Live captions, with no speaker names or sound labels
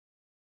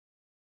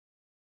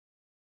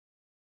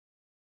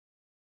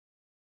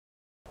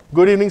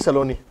Good evening,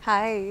 Saloni.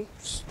 Hi.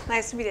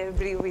 Nice to meet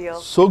everybody over here.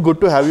 So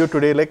good to have you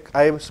today. Like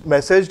I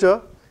messaged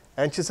her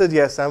and she said,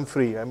 yes, I'm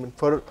free. I mean,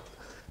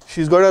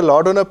 she's got a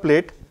lot on her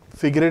plate,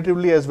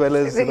 figuratively as well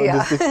as yeah,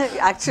 this thing.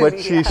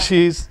 actually. But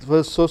she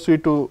was so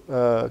sweet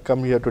to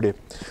come here today.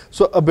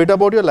 So a bit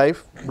about your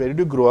life. Where did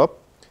you grow up?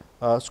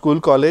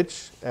 School,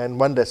 college, and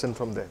one lesson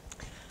from there.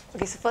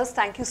 Okay, so first,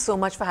 thank you so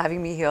much for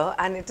having me here,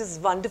 and it is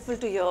wonderful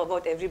to hear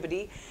about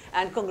everybody,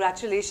 and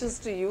congratulations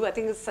to you. I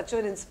think it's such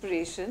an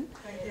inspiration.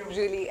 Thank you.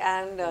 Really,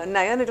 and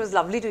Nayan, it was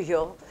lovely to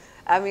hear.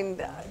 I mean,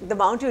 the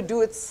amount you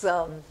do, it's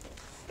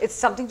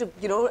something to,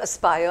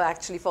 aspire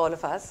actually for all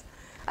of us.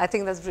 I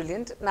think that's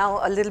brilliant. Now,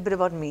 a little bit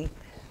about me.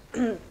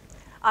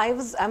 I'm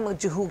a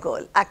Juhu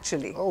girl,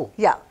 actually. Oh.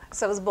 Yeah.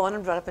 So I was born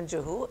and brought up in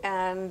Juhu,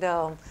 and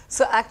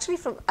so actually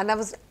I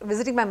was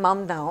visiting my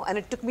mom now, and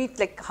it took me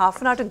like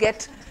half an hour to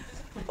get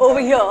over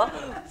here.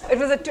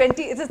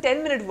 It's a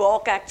 10-minute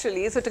walk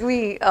actually, so it took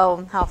me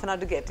half an hour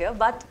to get here.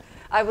 But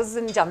I was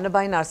in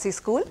Jamnabai Narsi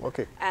school.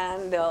 Okay.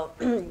 And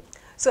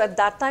so at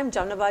that time,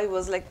 Jamnabai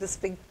was like this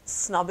big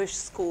snobbish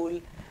school,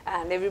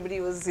 and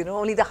everybody was,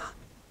 only the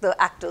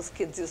actors'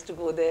 kids used to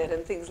go there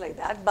and things like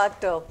that.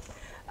 But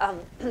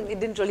it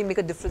didn't really make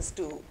a difference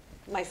to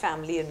my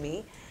family and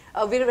me.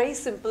 We're a very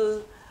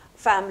simple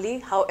family.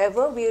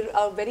 However, we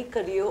are very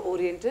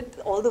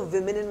career-oriented. All the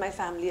women in my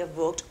family have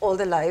worked all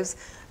their lives.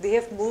 They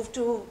have moved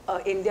to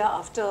India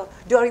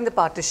during the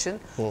partition.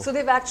 So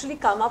they've actually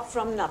come up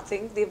from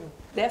nothing. They've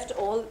left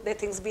all their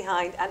things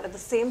behind, and at the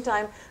same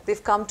time,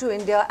 they've come to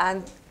India,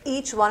 and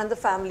each one in the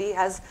family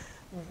has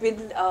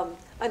been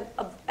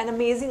an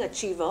amazing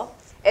achiever.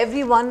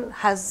 Everyone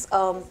has,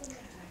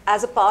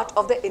 as a part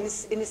of the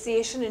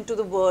initiation into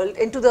the world,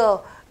 into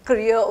the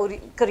career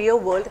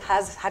world,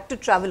 has had to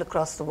travel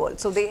across the world.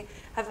 So the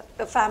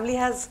family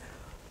has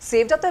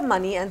saved up their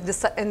money and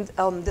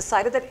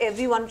decided that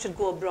everyone should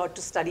go abroad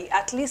to study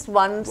at least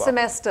one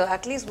semester,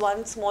 at least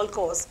one small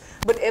course.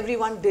 But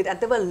everyone did, and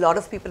there were a lot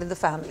of people in the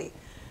family.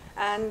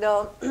 And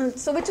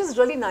so which is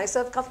really nice.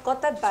 I've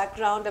got that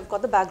background. I've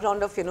got the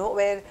background of,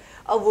 where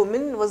a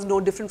woman was no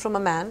different from a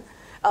man.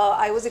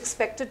 I was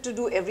expected to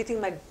do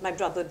everything my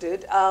brother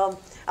did.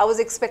 I was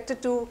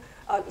expected to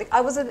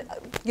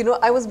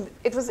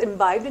it was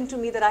imbibed into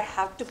me that I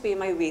have to pay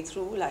my way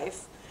through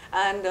life,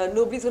 and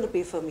nobody's going to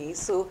pay for me.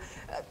 So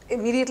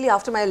immediately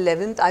after my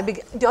 11th,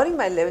 during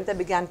my 11th, I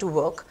began to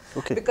work.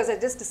 Okay. Because I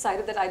just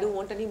decided that I don't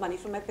want any money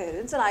from my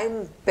parents, and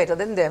I'm better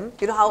than them.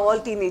 You know how all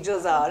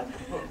teenagers are.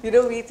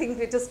 We think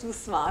we're just too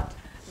smart.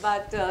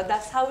 But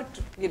that's how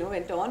it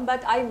went on.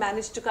 But I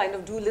managed to kind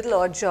of do little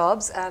odd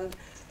jobs, and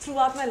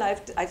throughout my life,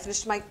 I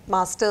finished my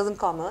master's in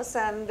commerce,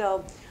 and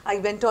I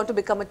went on to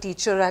become a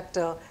teacher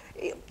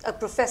a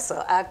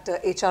professor at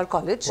HR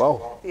college.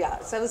 Wow. Yeah,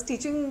 so I was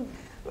teaching,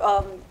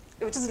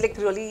 which is like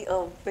really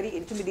a very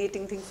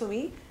intimidating thing for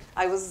me.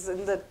 I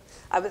think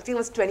I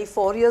was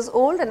 24 years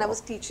old, and I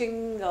was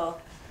teaching the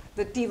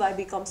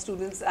TYBCom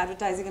students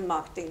advertising and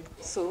marketing.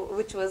 So,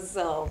 which was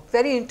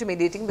very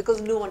intimidating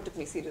because no one took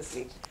me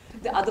seriously.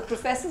 The other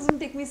professors didn't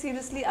take me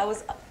seriously. I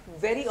was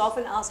very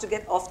often asked to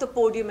get off the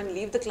podium and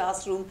leave the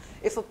classroom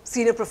if a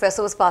senior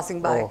professor was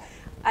passing by. Oh.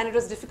 And it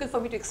was difficult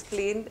for me to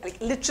explain, like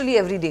literally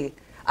every day.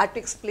 I had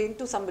to explain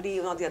to somebody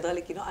or the other,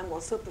 like, I'm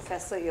also a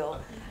professor here,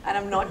 and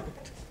I'm not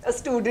a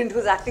student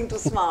who's acting too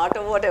smart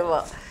or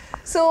whatever.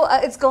 So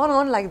it's gone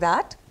on like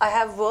that. I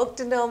have worked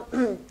in a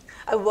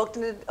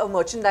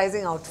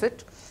merchandising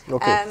outfit.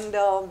 Okay. And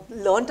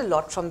learned a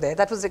lot from there.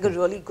 That was like a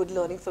really good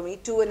learning for me.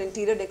 To an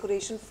interior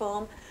decoration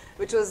firm,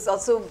 which was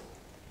also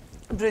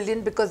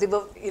brilliant because they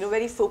were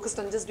very focused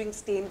on just doing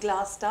stained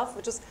glass stuff,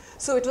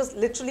 so it was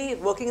literally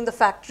working in the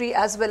factory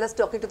as well as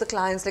talking to the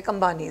clients like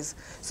Ambani's.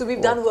 So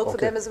we've done work for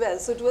them as well.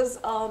 So it was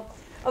a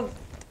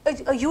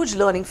huge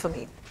learning for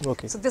me.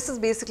 Okay. So this is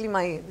basically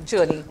my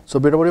journey. So a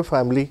bit about your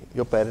family,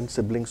 your parents,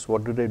 siblings,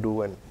 what do they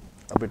do, and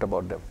a bit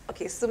about them.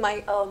 Okay, so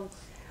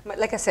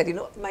like I said, in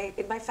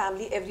my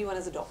family, everyone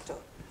is a doctor.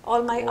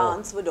 All my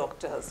aunts were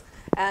doctors.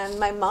 And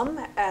my mum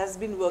has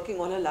been working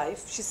all her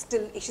life. She's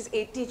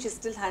 80, she's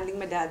still handling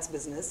my dad's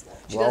business.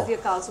 She does the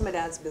accounts for my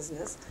dad's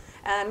business.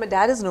 And my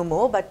dad is no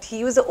more, but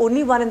he was the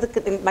only one in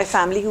my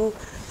family who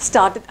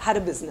had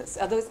a business.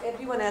 Otherwise,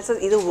 everyone else has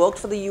either worked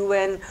for the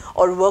UN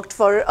or worked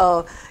for,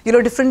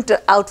 different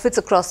outfits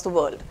across the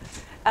world.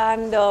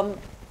 And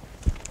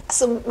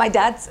so my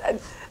dad's,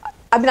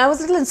 I was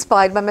a little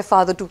inspired by my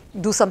father to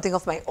do something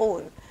of my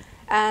own.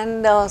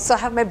 And so I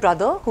have my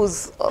brother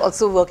who's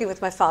also working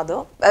with my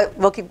father,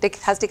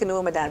 has taken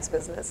over my dad's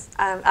business.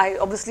 And I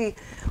obviously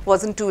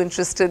wasn't too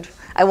interested.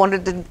 I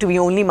wanted it to be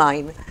only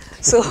mine.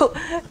 So,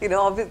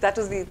 that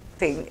was the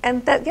thing.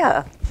 And that,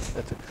 yeah.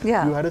 That's it.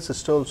 Yeah. You had a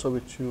sister also,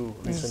 which you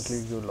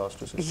recently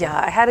lost a sister. Yeah,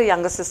 I had a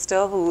younger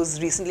sister who's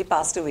recently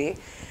passed away.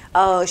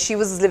 She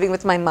was living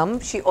with my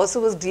mum. She also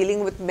was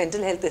dealing with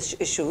mental health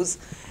issues,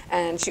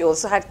 and she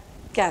also had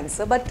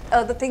cancer. But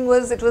the thing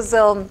was, it was,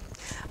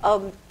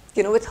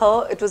 with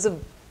her, it was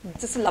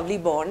just a lovely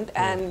bond,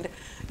 and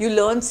you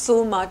learn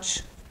so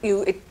much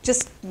it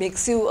just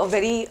makes you a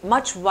very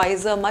much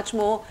wiser, much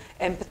more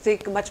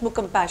empathic, much more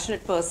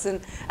compassionate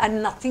person,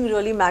 and nothing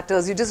really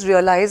matters. You just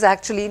realize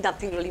actually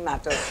nothing really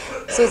matters.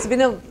 So it's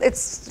been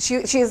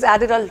she has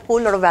added a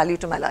whole lot of value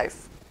to my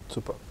life.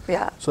 Super.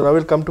 Yeah. So now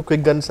we'll come to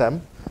Quick Gun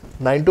Sam.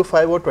 9 to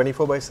 5 or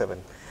 24/7?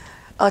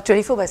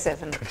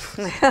 24/7.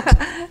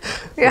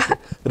 Yeah. Okay.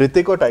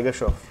 Hrithik or Tiger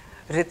Shroff?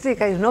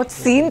 Hrithik, I have not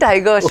seen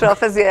Tiger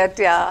Shroff as yet.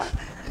 Yeah.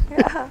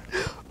 Yeah.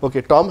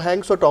 Okay. Tom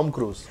Hanks or Tom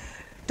Cruise?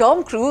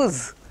 Tom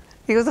Cruise.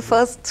 He was the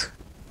first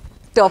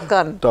Top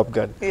Gun. Top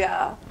Gun.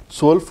 Yeah.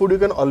 Soul food you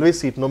can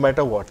always eat no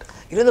matter what.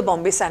 You know the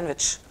Bombay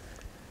sandwich.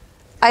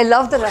 I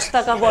love the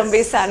Rasta ka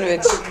Bombay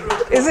sandwich,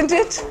 isn't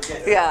it?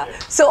 Yeah.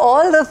 So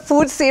all the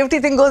food safety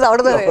thing goes out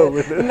of the way.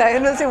 And I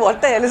will say, what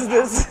the hell is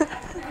this?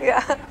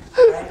 Yeah.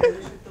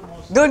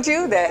 Don't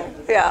you there?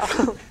 Yeah.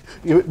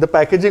 The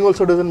packaging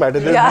also doesn't matter.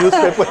 There's Yeah.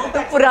 newspaper.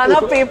 The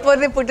Purana paper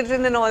they put it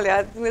in and all.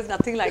 Yeah. There's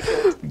nothing like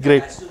it.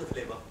 Great.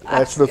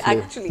 Adds to the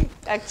flavor.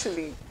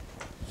 Actually.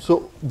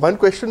 So one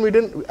question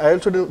I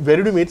also didn't, where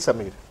did you meet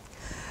Sameer?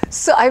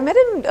 So I met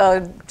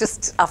him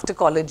just after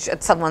college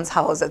at someone's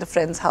house, at a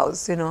friend's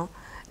house, you know,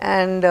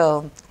 and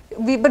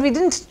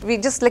we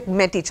just like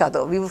met each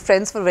other. We were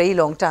friends for a very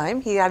long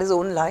time. He had his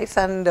own life,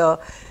 and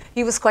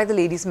he was quite the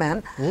ladies'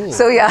 man.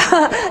 So yeah,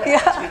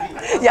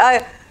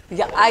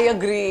 I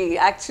agree.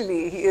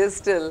 Actually, he is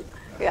still,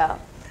 yeah.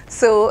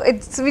 So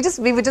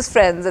we were just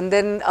friends, and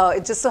then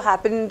it just so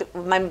happened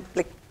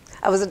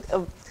I was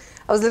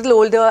a little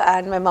older,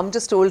 and my mum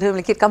just told him,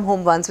 like, he'd come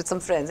home once with some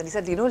friends, and he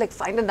said, you know, like,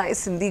 find a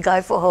nice Hindi guy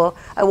for her.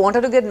 I want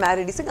her to get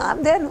married. He said,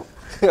 I'm there, no?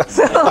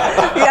 So,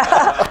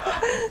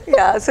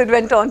 yeah. So it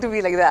went on to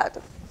be like that.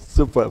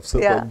 Superb,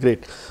 Yeah.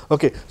 Great.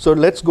 Okay, so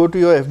let's go to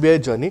your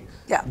FBAI journey.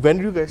 Yeah. When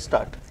did you guys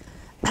start?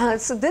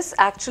 So this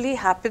actually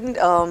happened,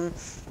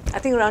 I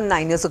think around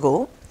 9 years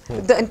ago.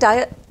 The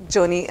entire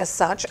journey as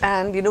such,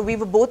 and you know, we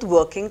were both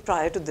working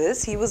prior to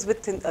this. He was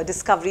with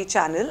Discovery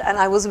Channel, and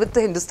I was with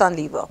the Hindustan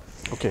Lever.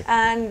 Okay.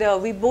 And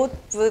we both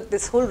were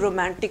this whole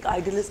romantic,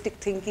 idealistic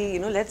thinking, you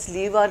know, let's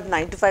leave our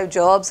 9-to-5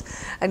 jobs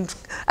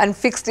and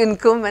fixed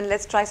income, and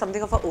let's try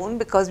something of our own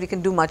because we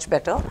can do much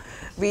better.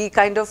 We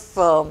kind of,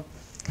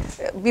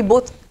 we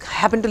both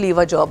happened to leave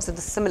our jobs at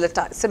the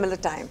similar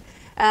time.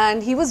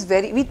 And he was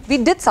we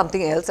did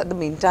something else at the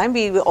meantime.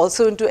 We were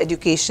also into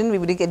education. We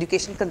were doing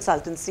education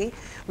consultancy.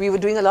 We were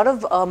doing a lot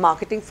of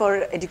marketing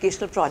for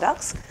educational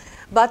products.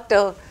 But,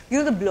 you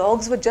know, the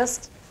blogs were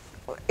just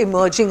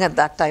emerging at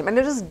that time. And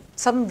there was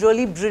some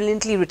really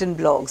brilliantly written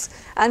blogs.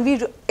 And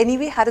we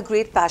anyway had a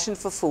great passion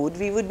for food.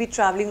 We would be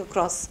traveling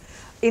across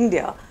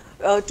India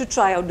to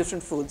try out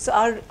different foods. So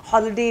our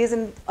holidays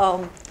and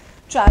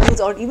travels,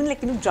 or even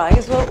like, you know,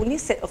 drives were only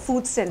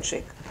food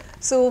centric.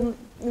 So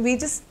we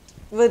just,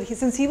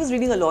 since he was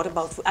reading a lot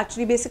about food,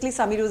 actually basically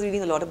Sameer was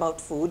reading a lot about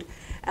food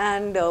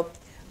and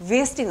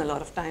wasting a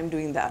lot of time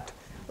doing that.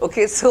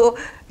 Okay, so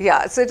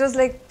yeah, so it was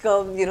like,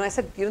 you know, I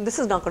said, you know, this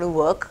is not going to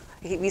work.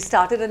 We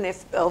started a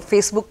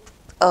Facebook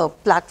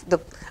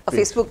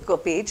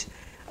Facebook page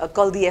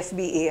called the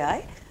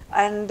FBAI,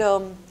 and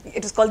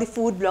it was called the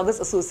Food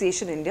Bloggers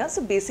Association India.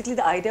 So basically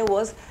the idea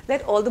was,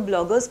 let all the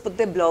bloggers put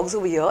their blogs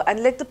over here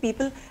and let the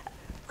people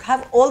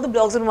have all the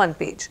blogs on one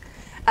page.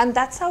 And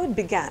that's how it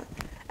began.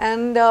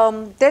 And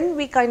then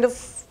we kind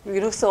of, you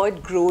know, saw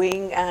it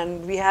growing,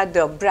 and we had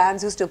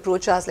brands used to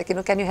approach us, like, you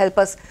know, can you help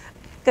us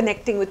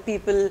connecting with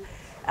people?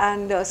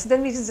 And so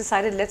then we just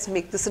decided, let's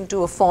make this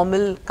into a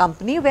formal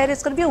company where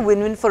it's going to be a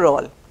win-win for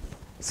all.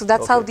 So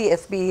that's how the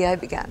FBAI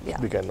began. Yeah.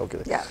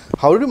 Okay. Yeah.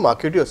 How do you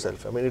market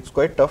yourself? I mean, it's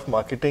quite tough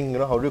marketing. You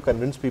know, how do you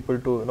convince people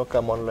to, you know,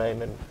 come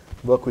online and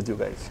work with you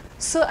guys?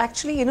 So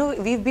actually, you know,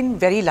 we've been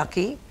very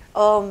lucky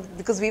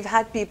because we've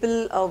had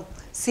people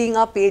seeing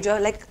our page, or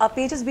like our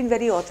page has been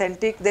very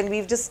authentic. Then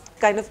we've just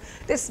kind of,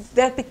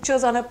 there are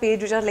pictures on our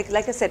page which are like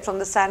I said, from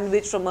the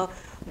sandwich, from a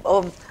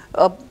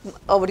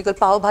what do you call,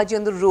 pav bhaji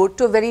on the road,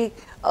 to a very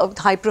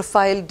high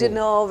profile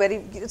dinner,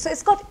 so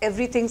it's got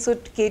everything, so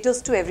it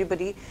caters to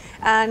everybody.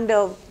 And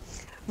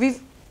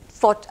we've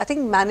I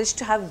think managed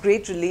to have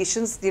great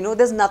relations. You know,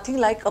 there's nothing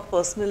like a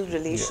personal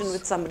relation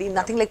with somebody,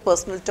 nothing like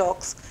personal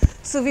talks.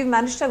 So we've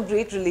managed to have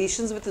great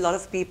relations with a lot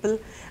of people,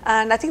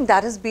 and I think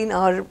that has been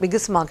our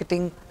biggest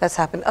marketing that's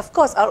happened. Of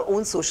course, our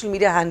own social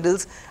media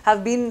handles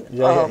have been,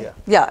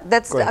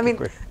 that's, I mean,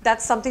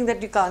 that's something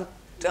that you can't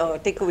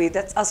take away.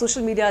 That's our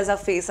social media is our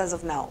face as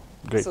of now.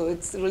 Great. So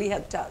it's really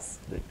helped us.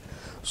 Great.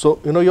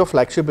 So, you know, your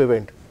flagship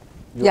event,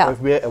 your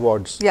FBAI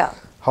Awards. Yeah.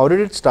 How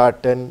did it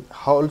start, and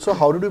how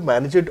did you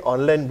manage it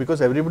online?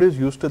 Because everybody is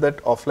used to that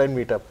offline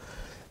meetup,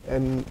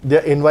 and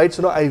their invites,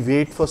 you know, I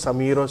wait for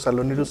Sameer or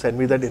Saloni to send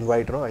me that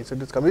invite. You know, I said,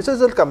 it's coming. He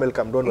says, I'll come,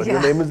 don't worry.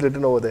 Your name is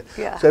written over there.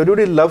 Yeah. So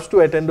everybody loves to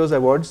attend those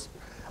awards,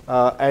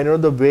 and you know,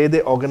 the way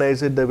they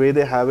organize it, the way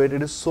they have it,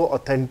 it is so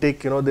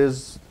authentic. You know,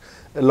 there's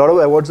a lot of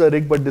awards are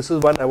rigged, but this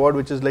is one award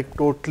which is like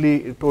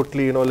totally,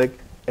 you know, like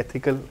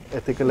ethical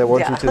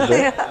awards which is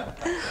there.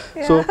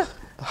 So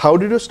how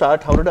did you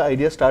start? How did the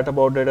idea start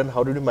about it, and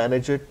how did you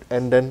manage it?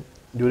 And then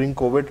during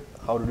COVID,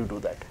 How did you do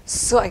that?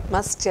 So I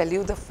must tell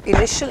you, the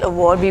initial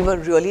award, we were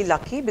really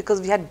lucky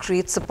because we had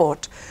great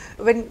support.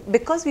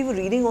 Because we were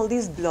reading all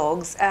these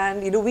blogs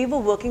and we were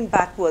working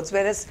backwards,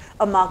 whereas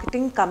a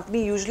marketing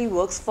company usually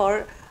works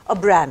for a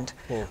brand.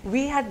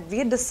 We had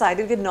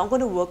decided we're not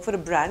going to work for a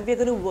brand, we're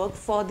going to work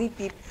for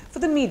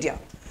the media.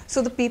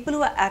 So the people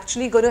who are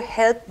actually going to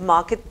help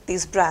market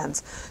these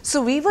brands.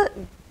 So we were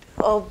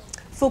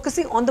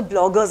focusing on the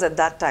bloggers at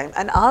that time,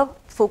 and our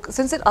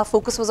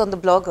focus was on the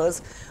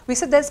bloggers, we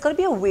said there's got to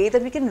be a way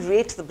that we can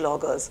rate the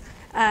bloggers,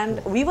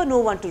 and we were no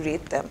one to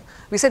rate them.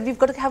 We said we've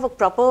got to have a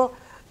proper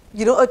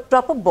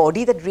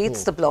body that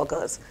rates the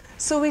bloggers.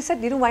 So we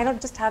said, why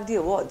not just have the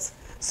awards?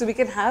 So we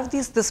can have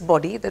this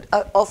body that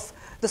of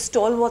the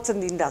stalwarts in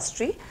the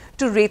industry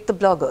to rate the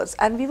bloggers.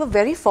 And we were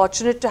very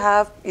fortunate to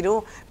have,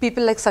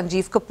 people like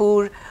Sanjeev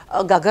Kapoor,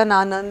 Gagan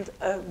Anand,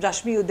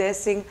 Rashmi Uday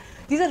Singh.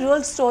 These are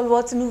real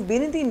stalwarts and who've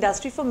been in the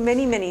industry for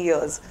many, many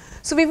years.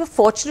 So we were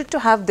fortunate to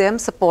have them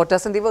support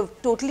us, and they were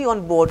totally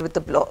on board with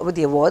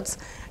the awards.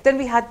 Then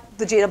we had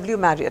the JW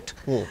Marriott,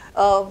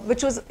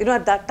 which was,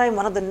 at that time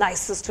one of the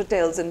nicest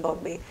hotels in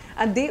Bombay.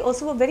 And they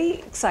also were very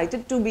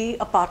excited to be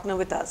a partner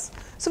with us.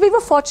 So we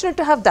were fortunate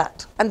to have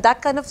that. And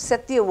that kind of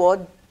set the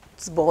awards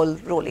ball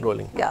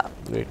rolling. Yeah.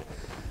 Great.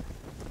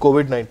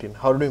 COVID-19,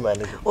 how did you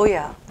manage it? Oh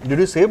yeah. Did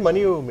you save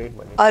money or made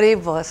money?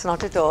 Arey boss,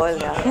 not at all.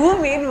 Yeah.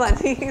 Who made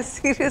money?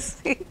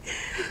 Seriously.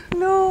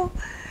 No.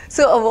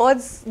 So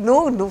awards,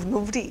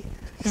 nobody.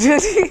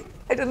 Really,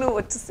 I don't know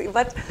what to say.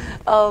 But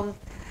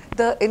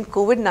in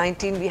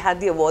COVID-19, we had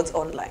the awards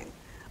online.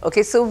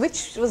 Okay, so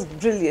which was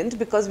brilliant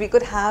because we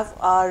could have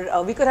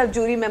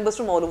jury members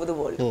from all over the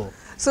world.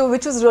 So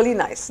which was really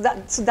nice.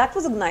 That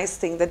was a nice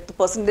thing, that the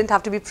person didn't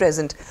have to be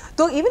present.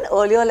 Though even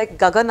earlier, like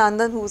Gagan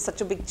Anand, who was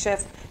such a big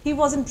chef, he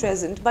wasn't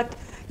present, but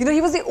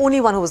he was the only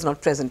one who was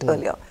not present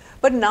earlier.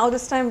 But now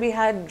this time we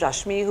had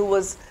Rashmi, who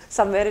was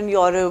somewhere in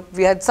Europe.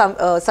 We had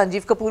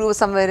Sanjeev Kapoor, who was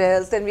somewhere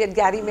else. Then we had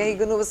Gary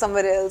Mehigan, who was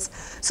somewhere else.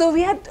 So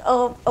we had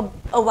a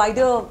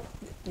wider,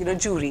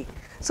 jury.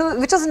 So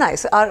which was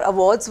nice. Our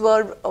awards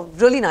were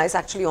really nice,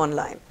 actually,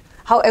 online.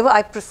 However,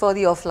 I prefer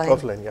the offline.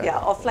 Offline, yeah. Yeah,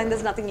 offline.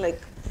 There's nothing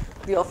like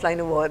the offline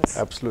awards.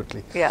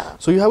 Absolutely. Yeah.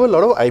 So you have a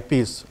lot of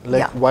IPs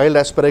like Wild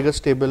Asparagus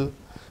Table,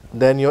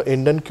 then your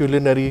Indian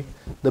Culinary,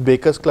 the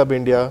Bakers Club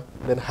India,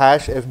 then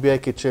Hash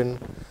FBI Kitchen,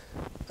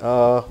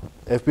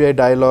 FBI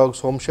Dialogues,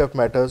 Home Chef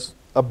Matters.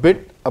 A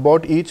bit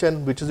about each,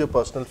 and which is your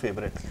personal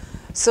favorite?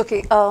 So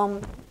okay,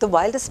 the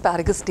Wild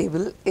Asparagus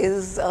Table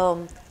is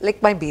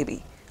like my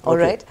baby. All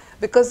right,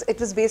 because it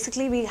was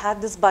basically, we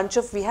had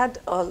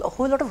a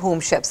whole lot of home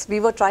chefs.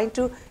 We were trying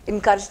to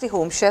encourage the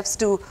home chefs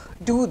to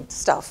do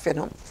stuff,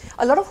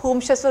 A lot of home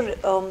chefs were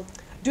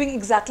doing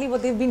exactly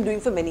what they've been doing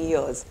for many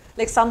years.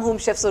 Like some home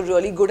chefs are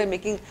really good at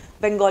making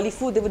Bengali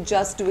food, they were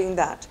just doing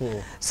that.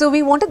 So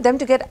we wanted them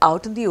to get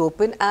out in the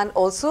open and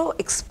also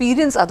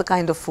experience other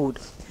kind of food.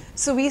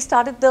 So we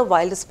started the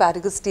Wild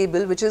Asparagus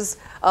Table, which is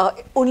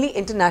only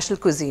international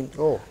cuisine.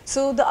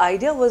 So the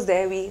idea was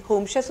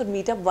home chefs would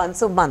meet up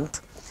once a month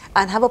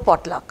and have a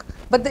potluck.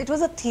 But it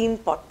was a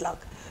themed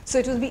potluck. So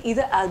it would be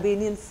either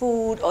Albanian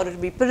food, or it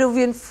would be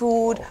Peruvian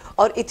food,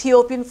 or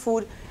Ethiopian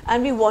food.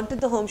 And we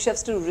wanted the home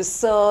chefs to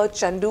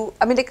research and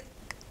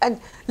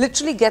and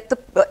literally get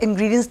the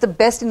ingredients, the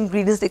best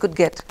ingredients they could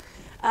get.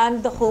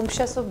 And the home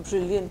chefs were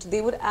brilliant.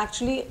 They would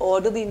actually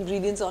order the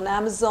ingredients on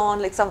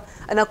Amazon,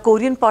 in a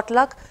Korean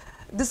potluck.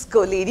 This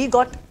lady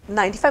got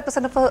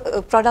 95% of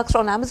her products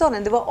on Amazon,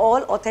 and they were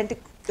all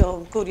authentic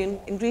Korean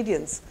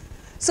ingredients.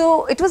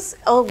 So it was,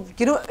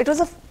 it was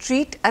a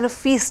treat and a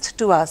feast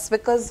to us,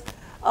 because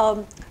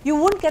you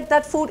won't get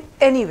that food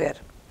anywhere.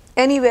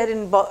 Anywhere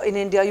in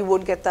India, you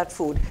won't get that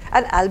food.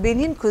 And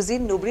Albanian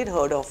cuisine, nobody had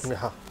heard of.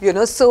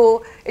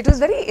 So it was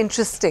very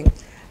interesting.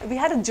 We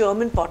had a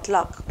German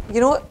potluck.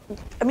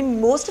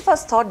 Most of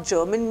us thought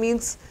German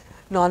means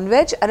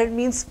non-veg and it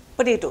means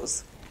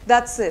potatoes.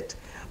 That's it.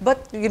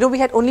 But, we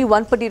had only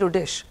one potato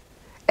dish.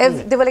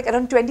 There were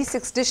around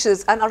 26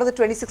 dishes, and out of the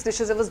 26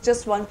 dishes, there was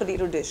just one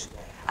potato dish.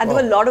 And there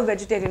were a lot of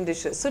vegetarian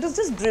dishes. So it was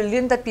just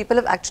brilliant that people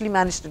have actually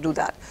managed to do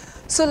that.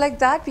 So like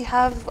that, we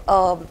have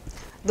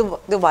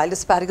the Wild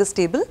Asparagus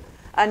Table,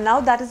 and now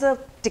that is a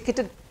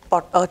ticketed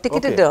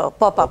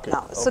pop-up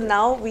now. So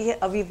now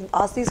we've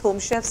asked these home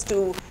chefs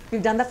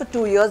we've done that for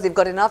 2 years, they've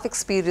got enough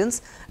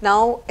experience.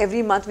 Now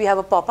every month we have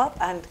a pop-up,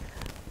 and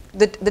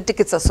the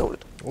tickets are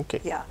sold.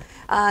 Yeah.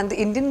 And the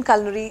Indian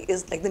Culinary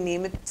is like the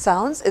name it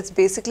sounds. It's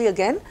basically,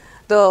 again,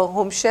 the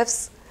home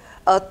chefs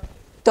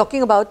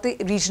talking about the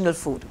regional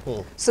food.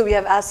 So we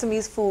have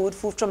Assamese food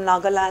from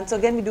Nagaland. So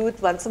again, we do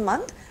it once a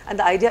month. And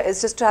the idea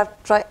is just to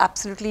try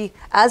absolutely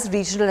as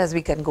regional as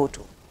we can go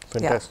to.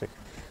 Fantastic. Yeah.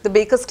 The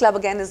Bakers Club,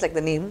 again, is like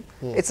the name.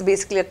 It's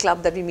basically a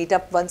club that we meet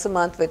up once a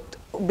month with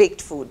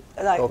baked food.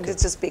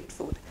 It's just baked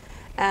food.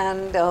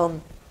 And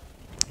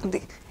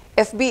the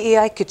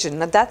FBAI kitchen,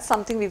 now that's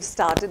something we've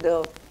started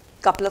a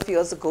couple of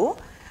years ago.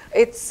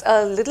 It's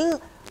a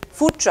little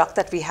food truck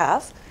that we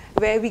have,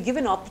 where we give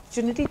an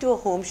opportunity to a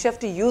home chef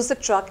to use the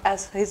truck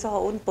as his or her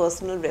own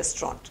personal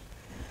restaurant.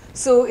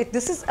 So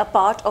this is a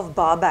part of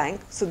bar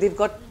bank. So they've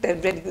got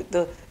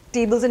the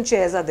tables and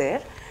chairs are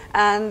there,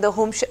 and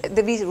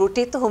the we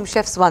rotate the home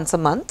chefs once a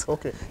month.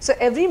 Okay. So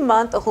every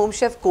month a home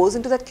chef goes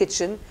into that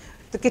kitchen.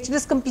 The kitchen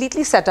is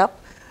completely set up.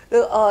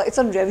 It's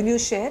on revenue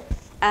share,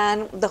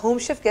 and the home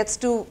chef gets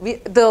to,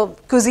 the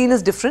cuisine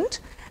is different,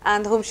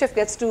 and the home chef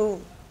gets to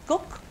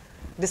cook,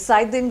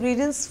 decide the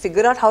ingredients,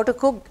 figure out how to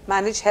cook,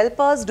 manage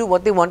helpers, do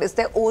what they want. It's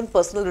their own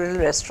personal little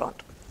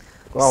restaurant.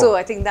 Wow. So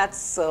I think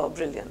that's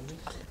brilliant.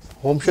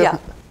 Home chef, Yeah.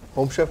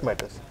 home chef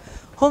matters.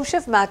 Home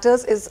Chef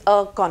Matters is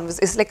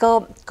it's like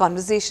a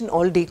conversation,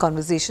 all-day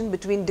conversation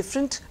between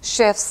different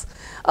chefs,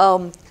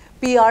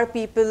 PR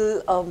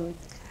people,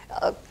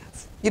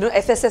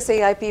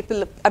 FSSAI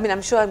people. I mean,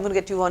 I'm sure I'm going to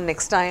get you on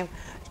next time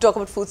to talk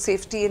about food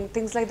safety and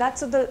things like that.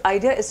 So the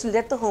idea is to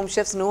let the home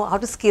chefs know how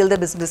to scale their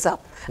business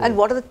up and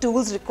what are the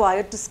tools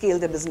required to scale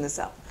their business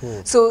up.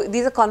 So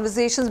these are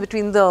conversations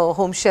between the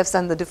home chefs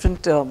and the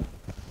different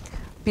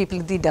people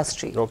in the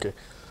industry. Okay.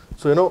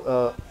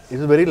 So,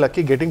 he's very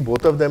lucky getting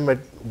both of them at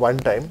one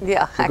time.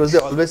 Yeah. Because they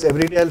always,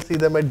 every day I'll see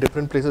them at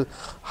different places.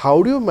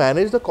 How do you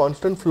manage the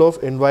constant flow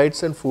of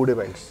invites and food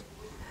events?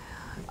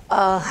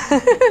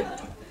 I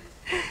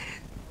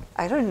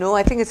don't know.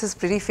 I think it's his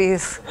pretty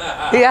face.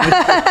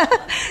 Yeah.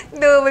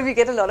 No, but we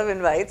get a lot of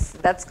invites.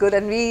 That's good.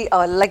 And we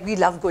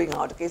love going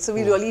out. Okay. So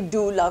we really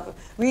do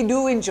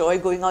enjoy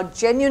going out,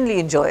 genuinely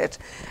enjoy it.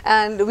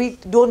 And we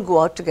don't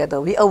go out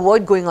together. We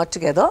avoid going out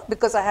together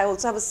because I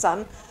also have a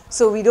son.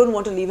 So we don't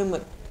want to leave him,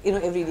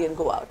 every day and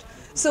go out.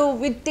 So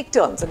we take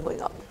turns in going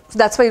out. So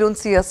that's why you don't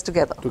see us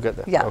together.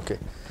 Together. Yeah. Okay.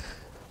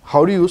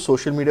 How do you use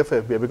social media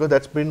for FBAI? Because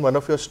that's been one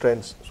of your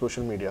strengths,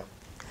 social media.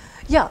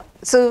 Yeah,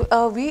 so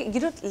we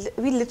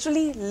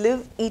literally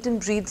live, eat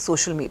and breathe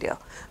social media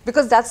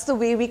because that's the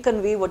way we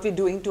convey what we're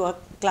doing to our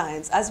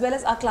clients, as well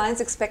as our clients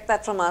expect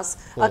that from us,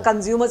 our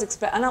consumers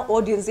expect, and our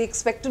audience, they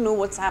expect to know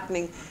what's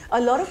happening. A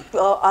lot of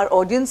our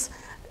audience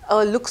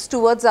looks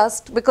towards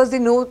us because they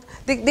know,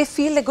 they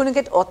feel they're going to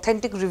get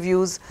authentic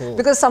reviews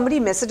because somebody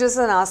messages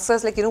and asks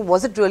us like,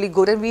 was it really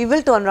good? And we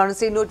will turn around and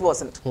say, no, it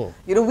wasn't.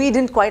 We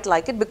didn't quite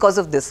like it because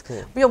of this.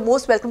 We are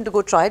most welcome to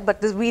go try it,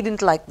 but we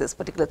didn't like this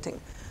particular thing.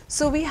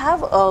 So we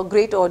have a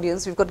great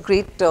audience. We've got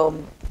great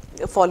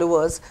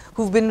followers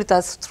who've been with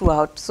us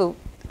throughout. So,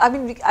 I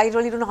mean, I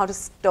really don't know how to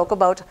talk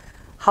about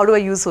how do I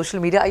use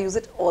social media. I use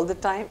it all the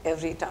time,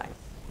 every time,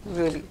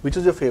 really. Which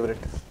is your favorite?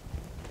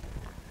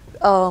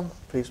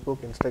 Facebook,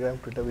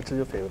 Instagram, Twitter, which is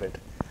your favorite?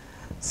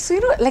 So,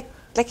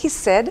 like he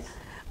said,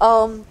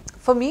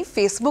 for me,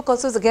 Facebook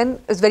also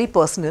is very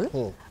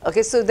personal.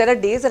 Okay, so there are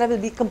days that I will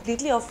be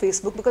completely off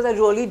Facebook because I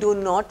really do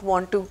not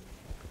want to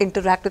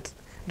interact with,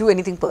 do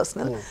anything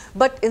personal.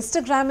 But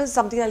Instagram is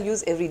something I'll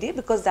use every day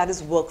because that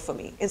is work for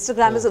me.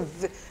 Instagram is a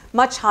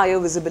much higher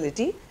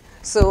visibility.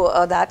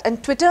 So that,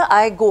 and Twitter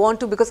I go on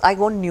to because I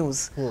want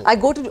news. I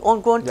go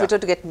on Twitter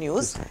to get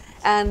news.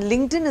 And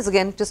LinkedIn is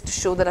again just to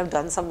show that I've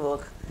done some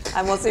work.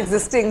 I'm also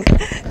existing.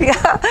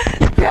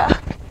 Yeah.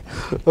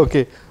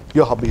 Okay,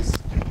 your hobbies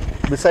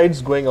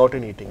besides going out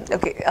and eating.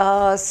 Okay,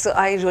 so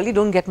I really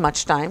don't get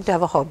much time to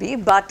have a hobby,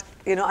 but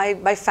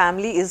my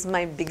family is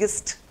my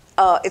biggest.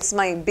 It's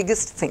my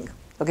biggest thing.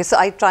 Okay, so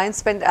I try and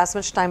spend as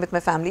much time with my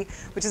family,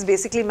 which is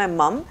basically my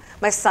mum.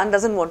 My son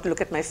doesn't want to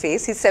look at my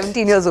face. He's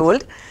 17 years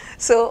old.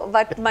 So,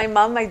 but my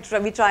mum,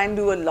 we try and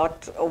do a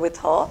lot with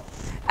her.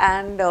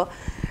 And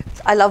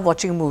I love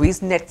watching movies.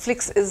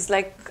 Netflix is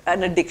like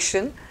an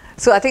addiction.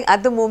 So I think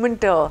at the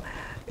moment,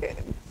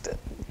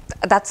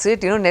 that's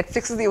it.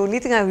 Netflix is the only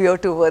thing I veer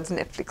towards,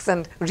 Netflix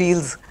and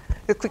Reels.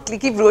 You quickly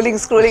keep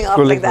scrolling up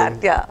like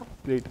that. Yeah.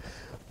 Great.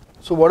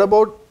 So what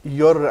about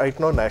your right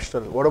now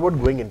national? What about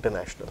going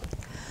international?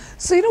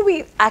 So,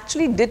 we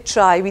actually did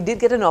try. We did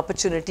get an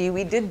opportunity.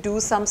 We did do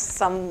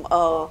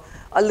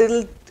a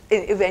little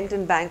event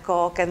in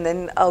Bangkok, and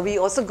then we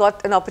also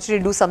got an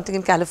opportunity to do something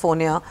in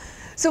California.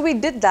 So we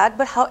did that,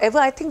 but however,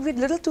 I think we're a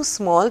little too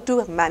small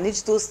to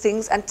manage those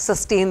things and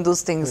sustain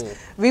those things.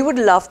 We would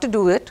love to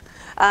do it,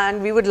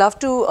 and we would love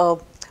to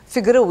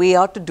figure a way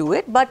out to do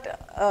it, but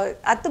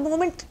at the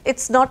moment,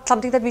 it's not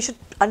something that we should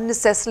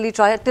unnecessarily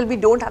try until we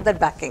don't have that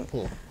backing.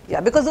 Yeah,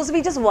 because those will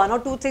be just one or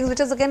two things, which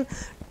is again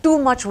too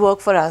much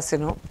work for us,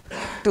 to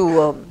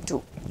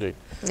do. Great.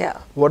 Yeah.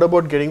 What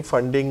about getting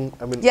funding?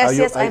 I mean,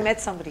 yes, I met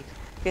somebody.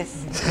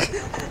 Yes.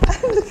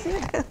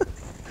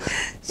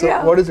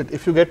 So what is it?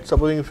 If you get,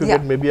 supposing if you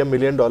get maybe $1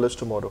 million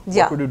tomorrow,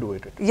 what would you do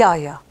with it?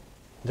 Yeah,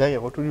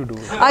 what would you do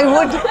with it? I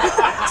would.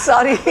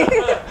 Sorry.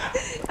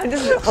 I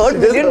just heard $1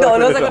 million.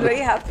 I got very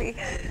happy.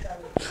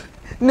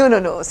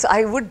 No. So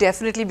I would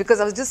definitely, because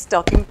I was just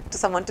talking to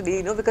someone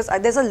today, because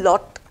there's a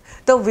lot.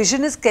 The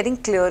vision is getting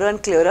clearer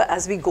and clearer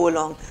as we go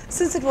along.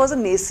 Since it was a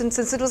nascent,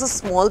 since it was a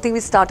small thing, we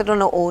started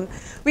on our own,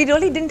 we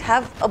really didn't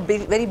have a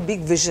very big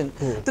vision.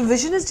 The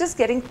vision is just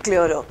getting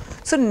clearer.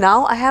 So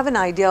now I have an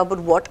idea about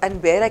what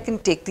and where I can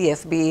take the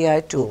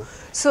FBAI to.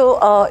 So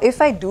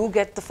if I do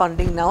get the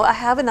funding now, I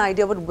have an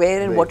idea about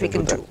where and what we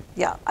can do.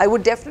 Yeah, I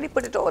would definitely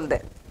put it all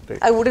there.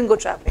 Right. I wouldn't go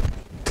traveling.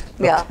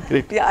 Yeah,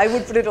 Great. Yeah, I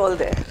would put it all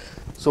there.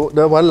 So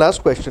the one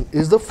last question,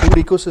 is the food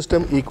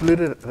ecosystem equally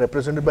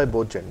represented by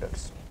both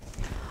genders?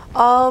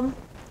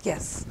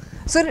 Yes.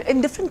 So in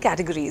different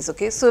categories,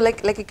 okay. So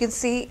like you can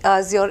see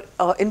as your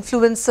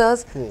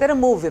influencers, there are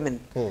more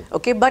women,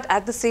 okay. But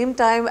at the same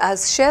time,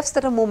 as chefs,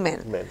 there are more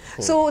men.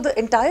 So the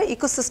entire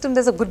ecosystem,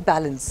 there's a good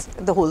balance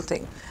in the whole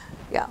thing.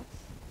 Yeah.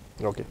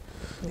 Okay.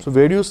 So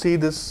where do you see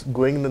this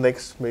going in the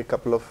next maybe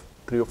couple of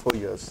 3 or 4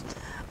 years?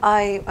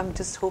 I'm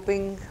just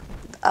hoping.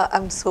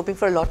 I'm just hoping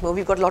for a lot more.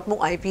 We've got a lot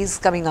more IPs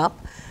coming up.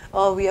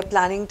 We are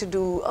planning to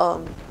do.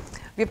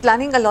 We're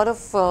planning a lot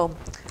of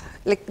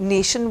like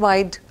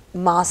nationwide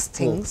mass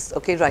things.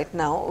 Okay, right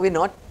now we're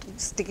not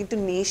sticking to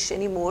niche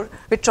anymore.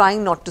 We're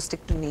trying not to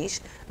stick to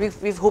niche.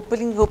 We've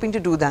hoping to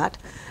do that.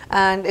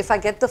 And if I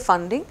get the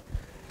funding,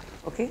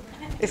 okay,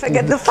 if I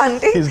get the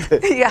funding,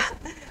 yeah,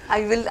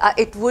 I will.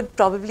 It would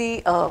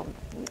probably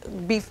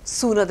be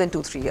sooner than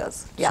 2-3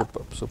 years. Yeah.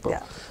 Superb.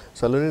 Yeah.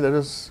 Saloni, that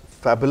is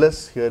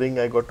fabulous hearing.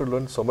 I got to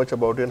learn so much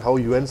about you and how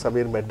you and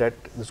Samir met. That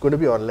it's going to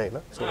be online, huh?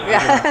 So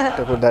yeah.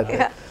 talk about that.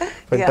 Yeah.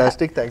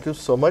 Fantastic. Thank you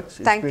so much.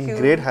 Thank it's been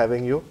you. great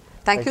having you.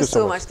 Thank you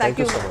so much. Thank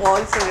you so much.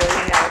 all for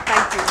hearing out.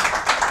 Thank you.